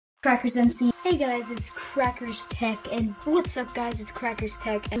CrackersMC. Hey guys, it's CrackersTech, and what's up guys, it's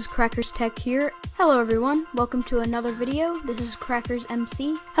CrackersTech. This is CrackersTech here. Hello everyone, welcome to another video. This is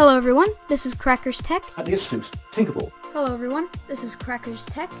CrackersMC. Hello everyone, this is CrackersTech. At the Asus Tinkerball. Hello everyone, this is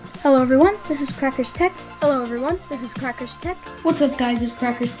CrackersTech. Hello everyone, this is CrackersTech. Hello everyone, this is CrackersTech. What's up guys, it's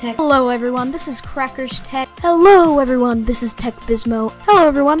CrackersTech. Hello everyone, this is CrackersTech. Hello everyone, this is TechBizmo. Hello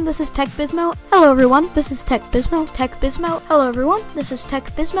everyone, this is TechBizmo. Hello everyone, this is TechBizmo. TechBizmo. Hello everyone, this is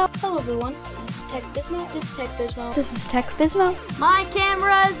TechBizmo. Hello everyone, this is TechBizmo. This is TechBizmo. This is TechBizmo. My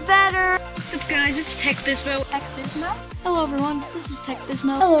camera is better. What's up guys, it's TechBizmo. TechBizmo. Hello everyone, this is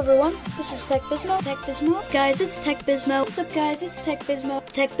TechBizmo. Hello everyone, this is TechBizmo. TechBizmo. Guys, it's TechBizmo. What's up guys, it's TechBizmo.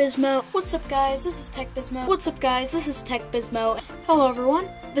 TechBizmo. What's up guys, this is TechBizmo. What's up guys, this is TechBizmo. Hello everyone,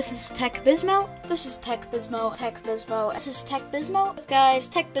 this is TechBizmo. This is TechBizmo. TechBizmo. This is TechBizmo. Guys,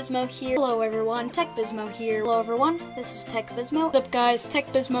 TechBizmo here. Hello everyone, TechBizmo here. Hello everyone, this is TechBizmo. What's up guys,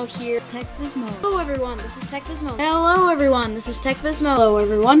 TechBizmo here. TechBizmo. Hello everyone, this is TechBizmo. Hello everyone, this is TechBizmo. Hello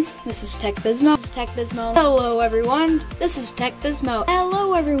everyone, this is TechBizmo. This is TechBizmo. Hello everyone, this is TechBizmo.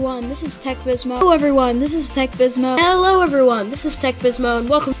 Hello everyone, this is TechBizmo. Hello everyone, this is TechBizmo. Hello everyone, this is TechBizmo, and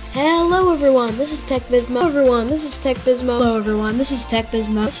welcome. Hello everyone, this is TechBizmo. Hello everyone, this is TechBizmo. Hello everyone, this is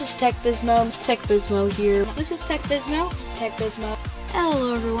TechBizmo. This is TechBizmo. It's TechBizmo here. This is TechBizmo. This is TechBizmo.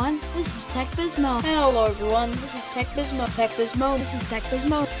 Hello everyone, this is TechBizmo. Hello everyone, this is TechBizmo. TechBizmo. This is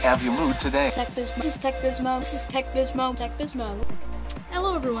TechBizmo. Have you moved today? TechBizmo. This is TechBizmo. This is TechBizmo. TechBizmo.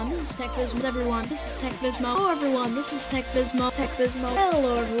 Hello everyone, this is TechBizmo. Everyone, this is TechBizmo. Hello everyone, this is TechBizmo. TechBizmo.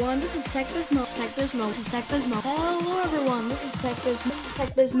 Hello everyone, this is TechBizmo. TechBizmo. This is TechBizmo. Hello everyone, this is TechBizmo. This is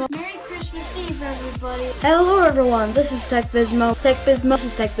TechBizmo. Merry Christmas Eve, everybody. Hello everyone, this is TechBizmo. TechBizmo. This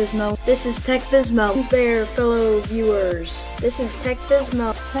is TechBizmo. This is TechBizmo. Who's there, fellow viewers? This is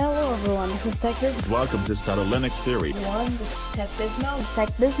TechBizmo. Hello everyone, this is TechBizmo. Welcome to Subtle Linux Theory. This is TechBizmo. This is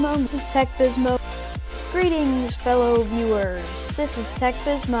TechBizmo. This is TechBizmo. Greetings, fellow viewers. This is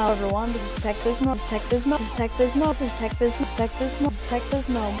TechBizmo, everyone. This is TechBizmo. This is TechBizmo. This is TechBizmo. This is TechBizmo. This is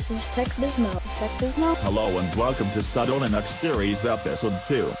TechBizmo. This is TechBizmo. This is TechBizmo. Hello and welcome to Subtle Linux Theory's episode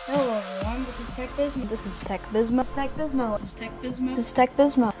 2. Hello, everyone. This is TechBizmo. This is TechBizmo. This is TechBizmo. This is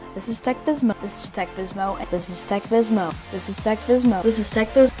TechBizmo. This is TechBizmo. This is TechBizmo. This is TechBizmo. This is TechBizmo. This is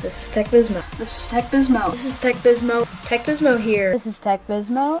TechBizmo. This is TechBizmo. This is TechBizmo. This is TechBizmo. TechBizmo here. This is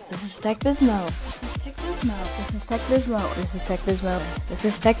TechBizmo. This is TechBizmo. This is TechBizmo. This is TechBizmo. This is TechBizmo. This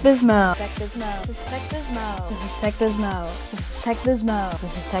is TechBizmo. TechBizmo. This is TechBizmo. This is TechBizmo. This is TechBizmo.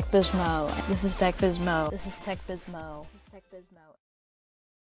 This is TechBizmo. This is TechBizmo. This is TechBizmo. This is TechBizmo.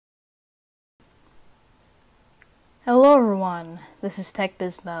 Hello everyone, this is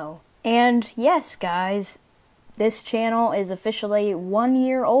TechBizmo, and yes guys, this channel is officially 1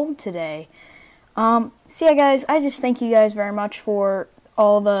 year old today. So yeah guys, I just thank you guys very much for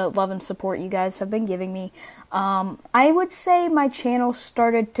all the love and support you guys have been giving me. I would say my channel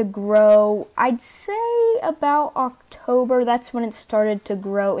started to grow, I'd say about October. That's when it started to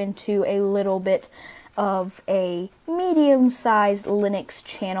grow into a little bit of a medium-sized Linux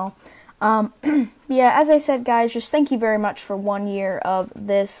channel. Yeah, as I said guys, just thank you very much for 1 year of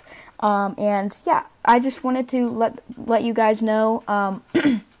this, and yeah, I just wanted to let you guys know,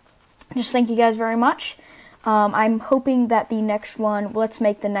 just thank you guys very much. I'm hoping that the next one, let's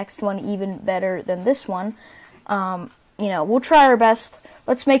make the next one even better than this one. You know, we'll try our best.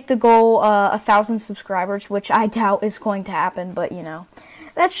 Let's make the goal 1,000 subscribers, which I doubt is going to happen, but you know,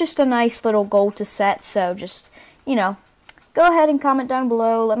 that's just a nice little goal to set, so just, you know, go ahead and comment down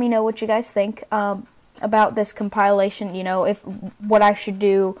below. Let me know what you guys think about this compilation. You know, what I should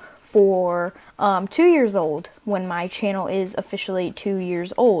do for 2 years old when my channel is officially 2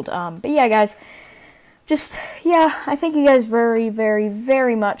 years old. But yeah, guys, just yeah, I thank you guys very, very,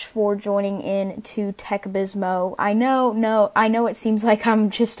 very much for joining in to TechBizmo. I know it seems like I'm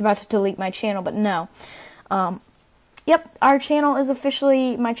just about to delete my channel, but no. Yep, our channel is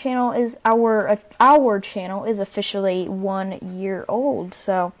officially, our channel is officially 1 year old.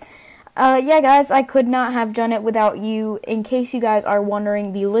 So, yeah guys, I could not have done it without you. In case you guys are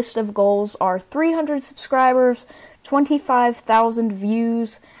wondering, the list of goals are 300 subscribers, 25,000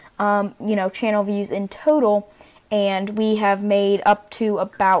 views, you know, channel views in total. And we have made up to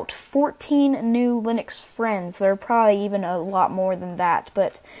about 14 new Linux friends. There are probably even a lot more than that,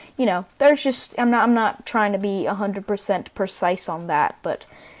 but you know, there's just I'm not trying to be 100% precise on that, but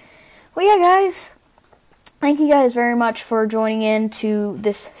well, yeah, guys, thank you guys very much for joining in to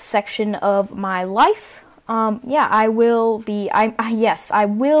this section of my life. yeah, I will be, yes, I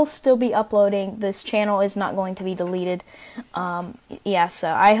will still be uploading. This channel is not going to be deleted. Yeah, so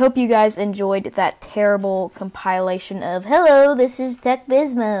I hope you guys enjoyed that terrible compilation of, hello, this is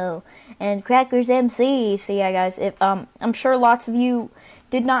TechBizmo and CrackersMC. So yeah, guys, if, I'm sure lots of you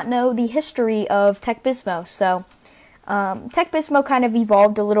did not know the history of TechBizmo. So, TechBizmo kind of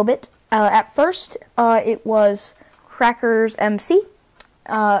evolved a little bit. At first, it was CrackersMC.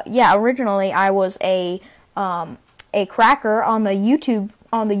 Yeah, originally I was a cracker on the YouTube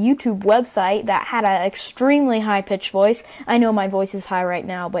website that had an extremely high pitched voice. I know my voice is high right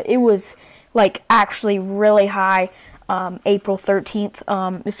now, but it was like actually really high. April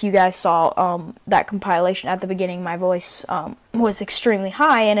 13th, if you guys saw that compilation at the beginning, my voice was extremely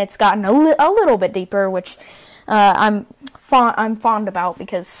high, and it's gotten a little bit deeper, which I'm fond about,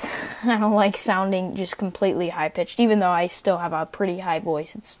 because I don't like sounding just completely high pitched. Even though I still have a pretty high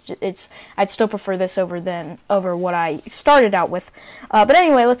voice, I'd still prefer this over what I started out with. But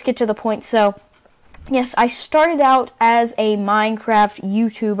anyway, let's get to the point. So, yes, I started out as a Minecraft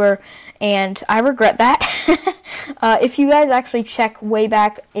YouTuber, and I regret that. If you guys actually check way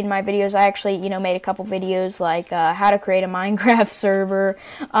back in my videos, I actually, made a couple videos like how to create a Minecraft server.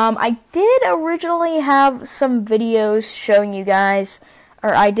 I did originally have some videos showing you guys,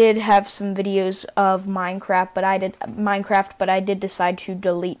 or I did have some videos of Minecraft, but I did decide to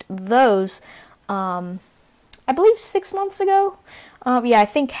delete those. I believe 6 months ago. Yeah, I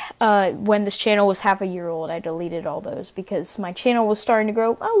think when this channel was half a year old, I deleted all those because my channel was starting to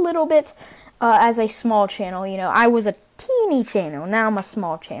grow a little bit as a small channel. I was a teeny channel. Now I'm a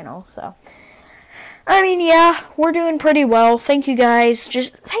small channel. So, I mean, yeah, we're doing pretty well. Thank you guys.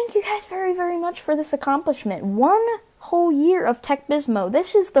 Thank you guys very, very much for this accomplishment. 1 whole year of TechBizmo.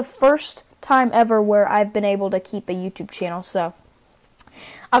 This is the first time ever where I've been able to keep a YouTube channel. So,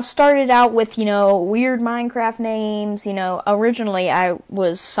 I've started out with, weird Minecraft names. Originally I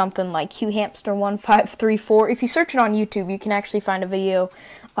was something like QHamster1534. If you search it on YouTube, you can actually find a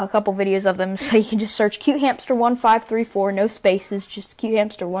couple videos of them. So you can just search QHamster1534, no spaces, just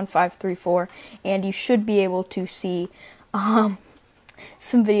QHamster1534, and you should be able to see some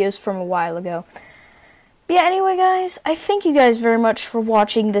videos from a while ago. But yeah, anyway, guys, I thank you guys very much for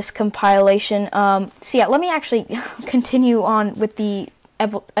watching this compilation. So yeah, let me actually continue on with the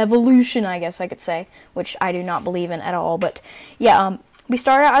evolution, I guess I could say, which I do not believe in at all. But yeah, we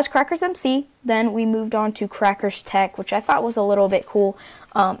started out as CrackersMC, then we moved on to CrackersTech, which I thought was a little bit cool.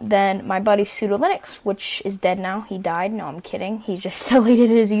 Then my buddy PseudoLinux, which is dead now. He died. No, I'm kidding. He just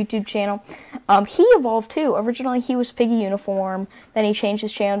deleted his YouTube channel. He evolved too. Originally he was Piggy Uniform, then he changed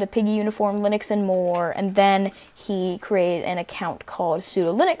his channel to Piggy Uniform Linux and More, and then he created an account called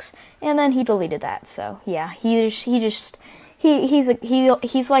PseudoLinux, and then he deleted that. So yeah, he's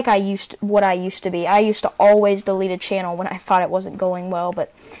like what I used to be. I used to always delete a channel when I thought it wasn't going well,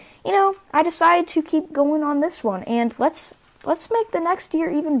 but I decided to keep going on this one, and let's make the next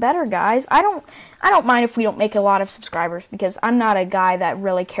year even better, guys. I don't mind if we don't make a lot of subscribers, because I'm not a guy that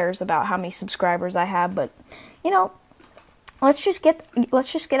really cares about how many subscribers I have, but let's just get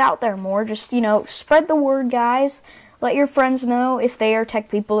out there more. Just spread the word, guys. Let your friends know if they are tech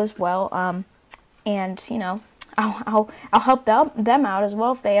people as well. And I'll help them out as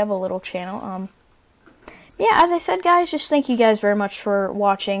well if they have a little channel. Yeah, as I said, guys, just thank you guys very much for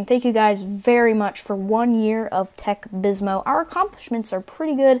watching. Thank you guys very much for 1 year of TechBizmo. Our accomplishments are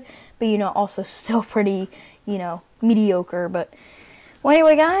pretty good, but also still pretty, mediocre. But well,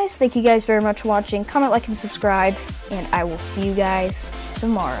 anyway, guys, thank you guys very much for watching. Comment, like, and subscribe, and I will see you guys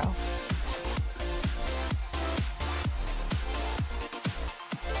tomorrow.